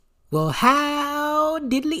Well, how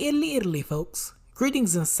diddly folks.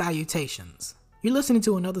 Greetings and salutations. You're listening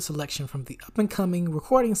to another selection from the up-and-coming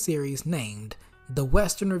recording series named The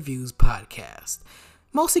Western Reviews Podcast,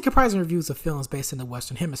 mostly comprising reviews of films based in the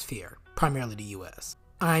Western Hemisphere, primarily the US.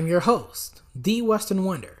 I'm your host, The Western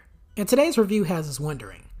Wonder, and today's review has us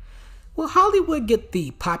wondering, will Hollywood get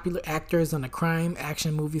the popular actors in a crime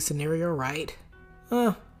action movie scenario right?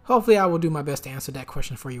 Hopefully I will do my best to answer that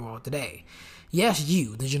question for you all today. Yes,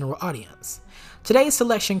 you, the general audience. Today's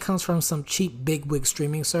selection comes from some cheap bigwig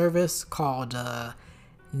streaming service called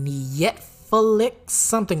Netflix,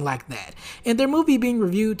 something like that. And their movie being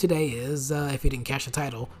reviewed today is, if you didn't catch the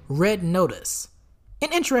title, Red Notice.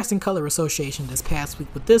 An interesting color association this past week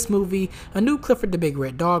with this movie, a new Clifford the Big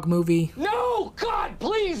Red Dog movie. No! God,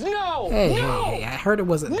 please, no! Hey, I heard it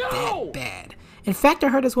wasn't that bad. In fact, I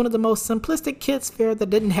heard it's one of the most simplistic kids fare that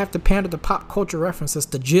didn't have to pander to pop culture references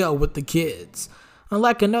to gel with the kids.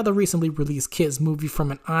 Unlike another recently released kids movie from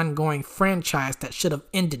an ongoing franchise that should have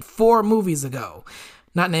ended 4 movies ago.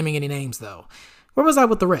 Not naming any names though. Where was I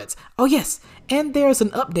with the Reds? Oh yes, and there's an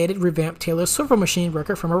updated revamped Taylor Swift Machine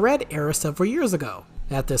record from a Red era several years ago.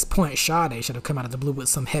 At this point, Sade should have come out of the blue with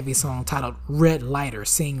some heavy song titled Red Lighter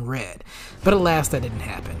Sing Red. But alas, that didn't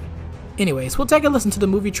happen. Anyways, we'll take a listen to the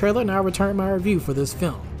movie trailer and I'll return my review for this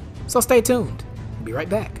film. So stay tuned. I'll be right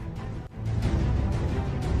back.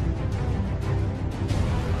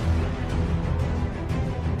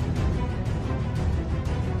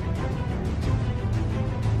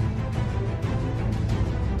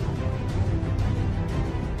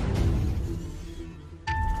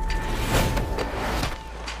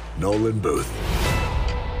 Nolan Booth,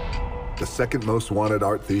 the second most wanted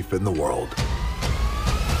art thief in the world.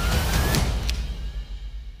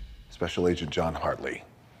 Special Agent John Hartley,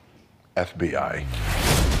 FBI.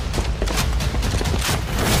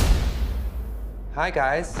 Hi,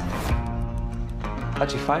 guys.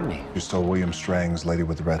 How'd you find me? You stole William Strang's Lady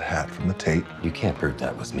with the Red Hat from the Tate. You can't prove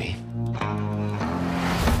that was me.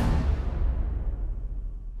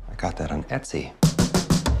 I got that on Etsy.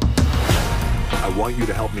 I want you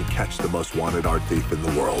to help me catch the most wanted art thief in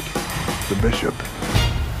the world, the Bishop.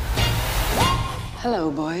 Hello,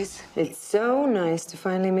 boys. It's so nice to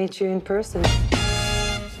finally meet you in person.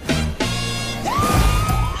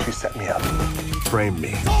 She set me up, framed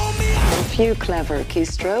me. A few clever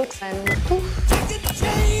keystrokes and poof.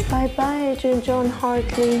 Bye-bye, Agent John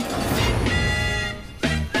Hartley.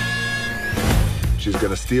 She's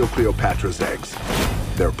gonna steal Cleopatra's eggs.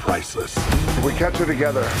 They're priceless. If we catch her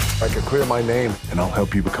together, I can clear my name, and I'll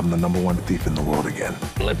help you become the #1 thief in the world again.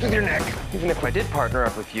 Lift with your neck. Even if I did partner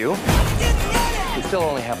up with you, you still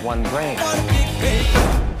only have one brain.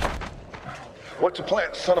 What's your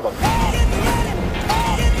plan, son of a...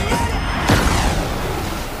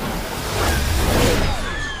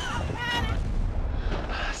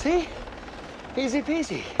 See? Easy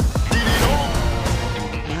peasy.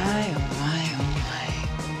 My, oh my, oh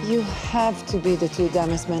my. You have to be the 2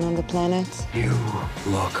 dumbest men on the planet. You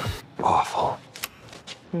look awful.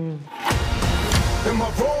 Am I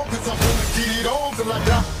wrong? 'Cause I'm gonna get it on till I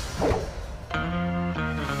die.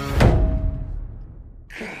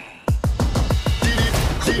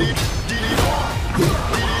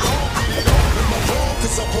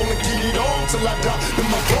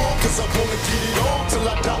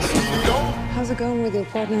 How's it going with your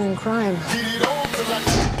partner in crime?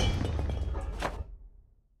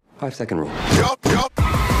 5-second rule.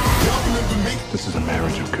 This is a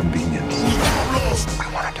marriage of convenience. I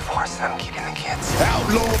want a divorce and I'm keeping the kids.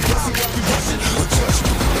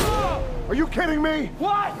 Are you kidding me?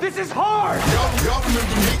 What? This is hard! Y'all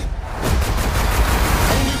remember me?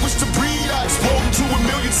 Only wish to breed, I explode to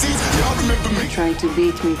 1,000,000 seeds. Y'all remember me? Trying to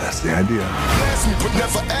beat me. That's the idea. Ask me, but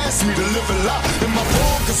never ask me to live a lie. Am I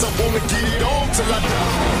wrong? 'Cause I wanna get it on till I die.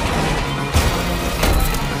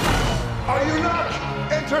 Are you not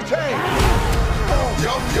entertained?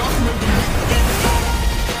 Y'all remember me?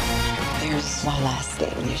 There's one last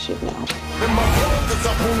thing you should know. Am I wrong? 'Cause I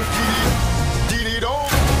wanna get it on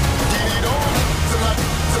till I die.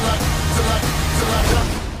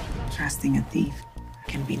 Trusting a thief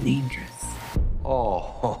can be dangerous.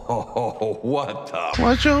 Oh, what the?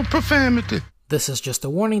 Watch your profanity. This is just a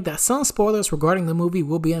warning that some spoilers regarding the movie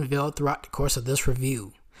will be unveiled throughout the course of this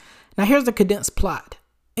review. Now here's the condensed plot,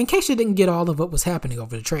 in case you didn't get all of what was happening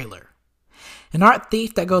over the trailer. An art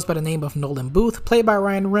thief that goes by the name of Nolan Booth, played by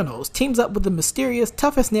Ryan Reynolds, teams up with the mysterious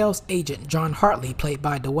Tough as Nails agent John Hartley, played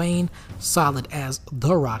by Dwayne Solid as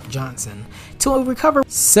The Rock Johnson, to recover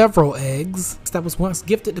several eggs that was once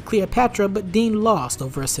gifted to Cleopatra but deemed lost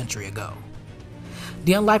over a century ago.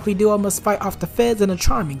 The unlikely duo must fight off the feds and a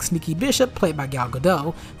charming, sneaky Bishop played by Gal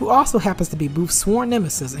Gadot, who also happens to be Booth's sworn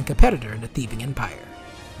nemesis and competitor in the thieving empire.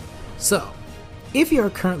 So, if you are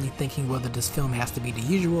currently thinking whether this film has to be the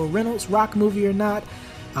usual Reynolds rock movie or not,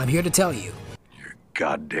 I'm here to tell you. You're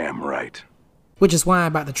goddamn right. Which is why I'm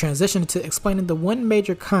about to transition to explaining the one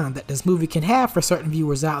major con that this movie can have for certain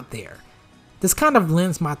viewers out there. This kind of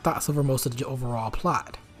lends my thoughts over most of the overall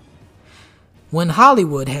plot. When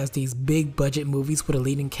Hollywood has these big budget movies with a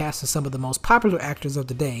leading cast of some of the most popular actors of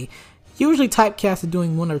the day, usually typecasted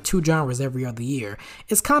doing one or two genres every other year,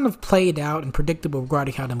 it's kind of played out and predictable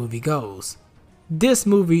regarding how the movie goes. This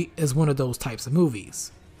movie is one of those types of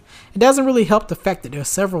movies. It doesn't really help the fact that there are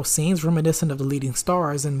several scenes reminiscent of the leading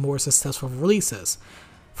stars in more successful releases.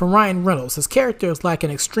 From Ryan Reynolds, his character is like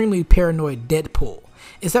an extremely paranoid Deadpool,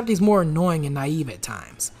 except he's more annoying and naive at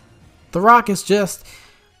times. The Rock is just,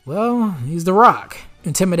 well, he's The Rock.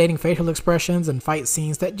 Intimidating facial expressions and fight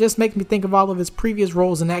scenes that just make me think of all of his previous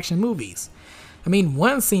roles in action movies. I mean,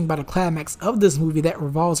 one scene by the climax of this movie that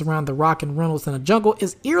revolves around The Rock and Reynolds in a jungle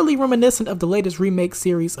is eerily reminiscent of the latest remake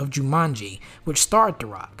series of Jumanji, which starred The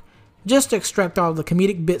Rock. Just to extract all the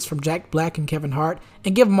comedic bits from Jack Black and Kevin Hart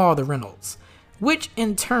and give them all to Reynolds, which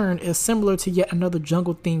in turn is similar to yet another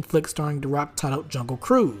jungle-themed flick starring The Rock titled Jungle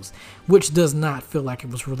Cruise, which does not feel like it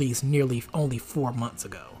was released nearly only 4 months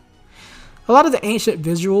ago. A lot of the ancient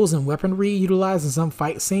visuals and weaponry utilized in some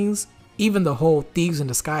fight scenes, even the whole thieves in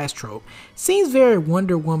disguise trope, seems very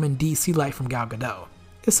Wonder Woman DC-like from Gal Gadot.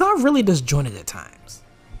 It's all really disjointed at times.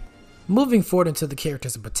 Moving forward into the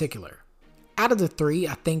characters in particular. Out of the three,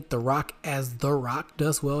 I think The Rock as The Rock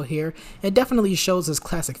does well here, and definitely shows his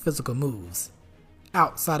classic physical moves,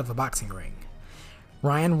 outside of a boxing ring.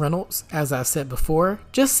 Ryan Reynolds, as I said before,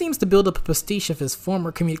 just seems to build up a pastiche of his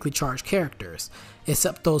former comedically charged characters,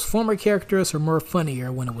 except those former characters are more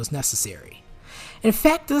funnier when it was necessary. In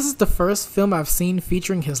fact, this is the first film I've seen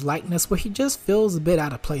featuring his likeness where he just feels a bit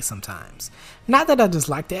out of place sometimes. Not that I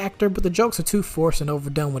dislike the actor, but the jokes are too forced and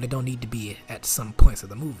overdone when they don't need to be at some points of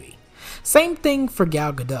the movie. Same thing for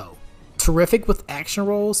Gal Gadot. Terrific with action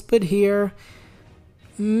roles, but here,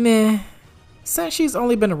 meh. Since she's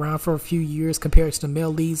only been around for a few years compared to the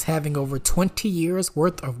male leads having over 20 years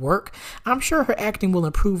worth of work, I'm sure her acting will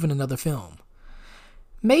improve in another film.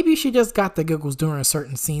 Maybe she just got the giggles during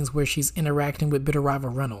certain scenes where she's interacting with bitter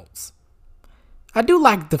rival Reynolds. I do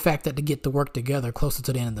like the fact that they get to work together closer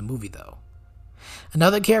to the end of the movie though.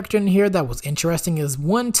 Another character in here that was interesting is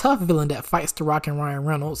one tough villain that fights The Rock and Ryan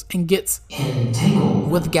Reynolds and gets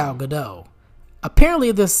entangled with Gal Gadot.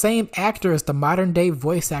 Apparently this same actor is the modern day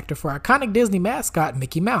voice actor for iconic Disney mascot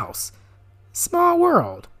Mickey Mouse. Small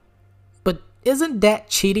world. But isn't that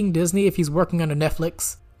cheating Disney if he's working under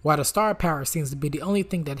Netflix? While the star power seems to be the only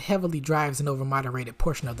thing that heavily drives an over-moderated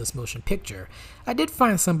portion of this motion picture, I did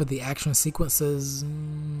find some of the action sequences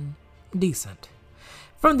decent.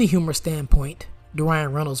 From the humor standpoint, the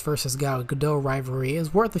Ryan Reynolds vs. Gal Gadot rivalry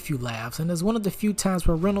is worth a few laughs and is one of the few times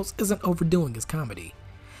where Reynolds isn't overdoing his comedy.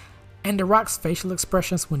 And The Rock's facial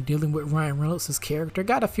expressions when dealing with Ryan Reynolds' character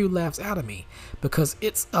got a few laughs out of me, because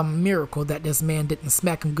it's a miracle that this man didn't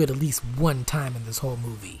smack him good at least one time in this whole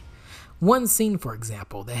movie. One scene, for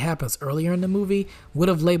example, that happens earlier in the movie would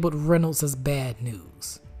have labeled Reynolds as bad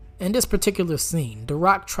news. In this particular scene, The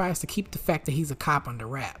Rock tries to keep the fact that he's a cop under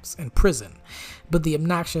wraps, in prison, but the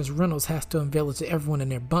obnoxious Reynolds has to unveil it to everyone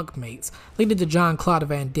and their bunkmates, leading to Jean-Claude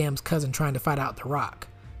Van Damme's cousin trying to fight out The Rock.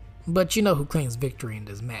 But you know who claims victory in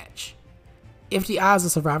this match. If the odds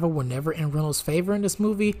of survival were never in Reynolds' favor in this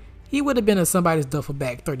movie, he would have been in somebody's duffel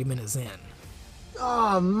bag 30 minutes in.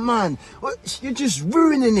 Oh man, you're just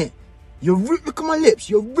ruining it. Look at my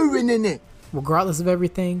lips, you're ruining it. Regardless of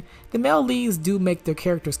everything, the male leads do make their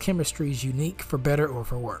characters' chemistries unique for better or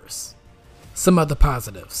for worse. Some other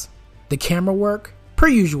positives. The camera work, per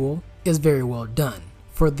usual, is very well done,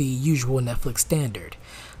 for the usual Netflix standard.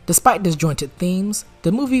 Despite disjointed themes,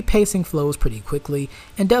 the movie pacing flows pretty quickly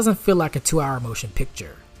and doesn't feel like a 2-hour motion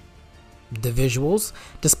picture. The visuals,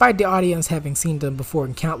 despite the audience having seen them before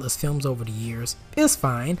in countless films over the years, is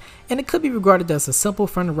fine, and it could be regarded as a simple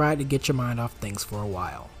fun ride to get your mind off things for a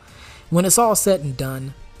while. When it's all said and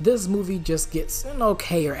done, this movie just gets an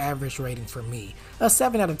okay or average rating for me, a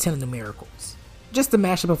 7 out of 10 numericals. Just a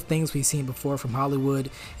mashup of things we've seen before from Hollywood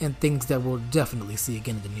and things that we'll definitely see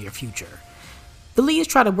again in the near future. The leads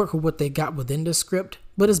try to work with what they got within the script,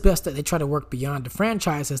 but it's best that they try to work beyond the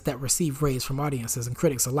franchises that receive praise from audiences and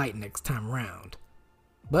critics alike next time around.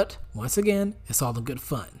 But, once again, it's all in good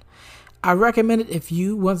fun. I recommend it if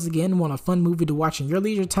you, once again, want a fun movie to watch in your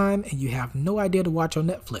leisure time and you have no idea to watch on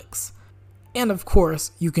Netflix. And of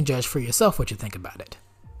course, you can judge for yourself what you think about it.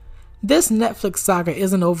 This Netflix saga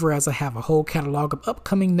isn't over, as I have a whole catalog of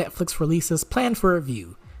upcoming Netflix releases planned for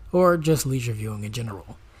review, or just leisure viewing in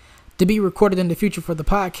general. To be recorded in the future for the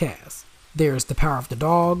podcast, there's The Power of the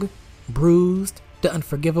Dog, Bruised, The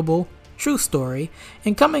Unforgivable, True Story,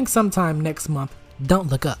 and coming sometime next month, Don't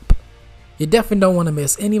Look Up. You definitely don't want to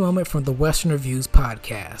miss any moment from the Western Reviews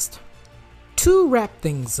podcast. To wrap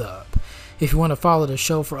things up, if you want to follow the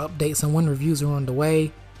show for updates on when reviews are on the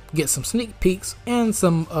way, get some sneak peeks and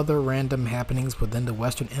some other random happenings within the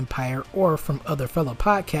Western Empire or from other fellow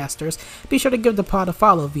podcasters, be sure to give the pod a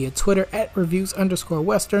follow via Twitter at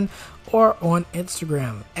reviews_western or on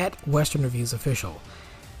Instagram at Western Reviews Official.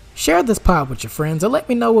 Share this pod with your friends and let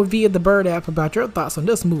me know via the Bird app about your thoughts on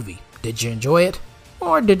this movie. Did you enjoy it?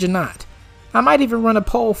 Or did you not? I might even run a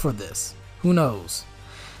poll for this. Who knows?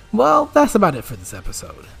 Well, that's about it for this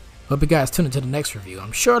episode. Hope you guys tune into the next review.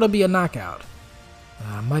 I'm sure it'll be a knockout.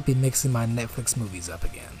 I might be mixing my Netflix movies up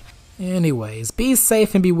again. Anyways, be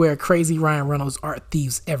safe and beware crazy Ryan Reynolds art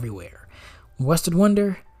thieves everywhere. Western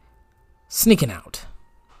Wonder, sneaking out.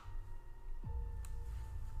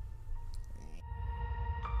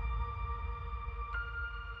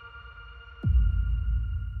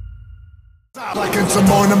 Like in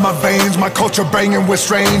Simone in my veins, my culture banging with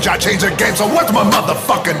strange. I change the game, so what's my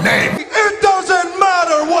motherfucking name? It doesn't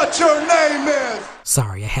matter what your name is.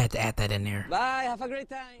 Sorry, I had to add that in there. Bye, have a great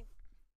time.